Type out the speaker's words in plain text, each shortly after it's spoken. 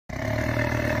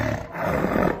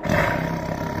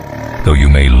Though you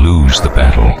may lose the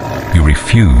battle, you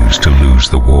refuse to lose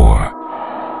the war.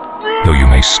 Though you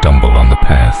may stumble on the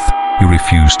path, you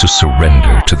refuse to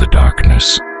surrender to the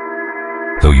darkness.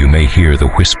 Though you may hear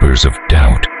the whispers of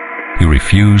doubt, you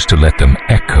refuse to let them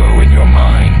echo in your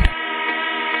mind.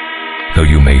 Though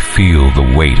you may feel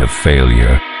the weight of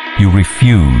failure, you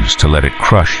refuse to let it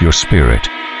crush your spirit.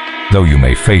 Though you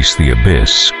may face the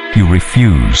abyss, you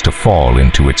refuse to fall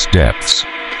into its depths.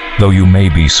 Though you may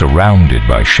be surrounded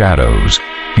by shadows,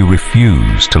 you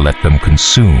refuse to let them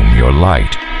consume your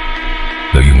light.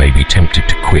 Though you may be tempted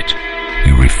to quit,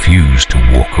 you refuse to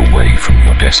walk away from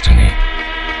your destiny.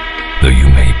 Though you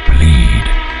may bleed,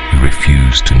 you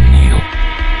refuse to kneel.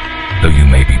 Though you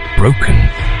may be broken,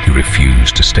 you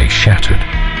refuse to stay shattered.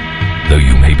 Though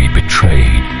you may be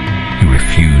betrayed, you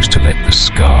refuse to let the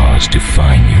scars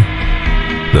define you.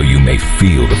 Though you may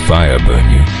feel the fire burn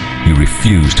you, you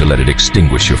refuse to let it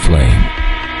extinguish your flame.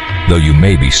 Though you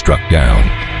may be struck down,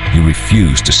 you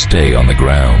refuse to stay on the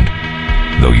ground.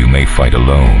 Though you may fight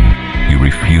alone, you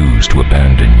refuse to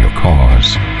abandon your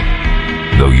cause.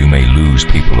 Though you may lose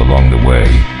people along the way,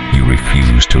 you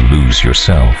refuse to lose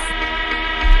yourself.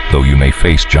 Though you may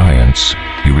face giants,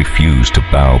 you refuse to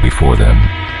bow before them.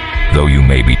 Though you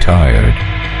may be tired,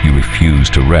 you refuse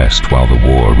to rest while the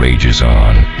war rages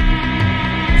on.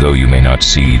 Though you may not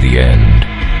see the end,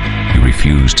 you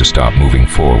refuse to stop moving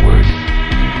forward.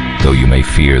 Though you may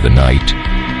fear the night,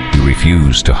 you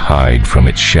refuse to hide from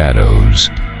its shadows.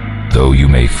 Though you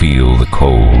may feel the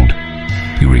cold,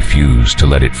 you refuse to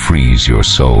let it freeze your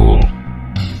soul.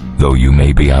 Though you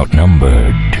may be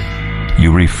outnumbered,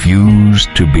 you refuse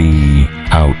to be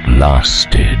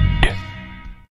outlasted.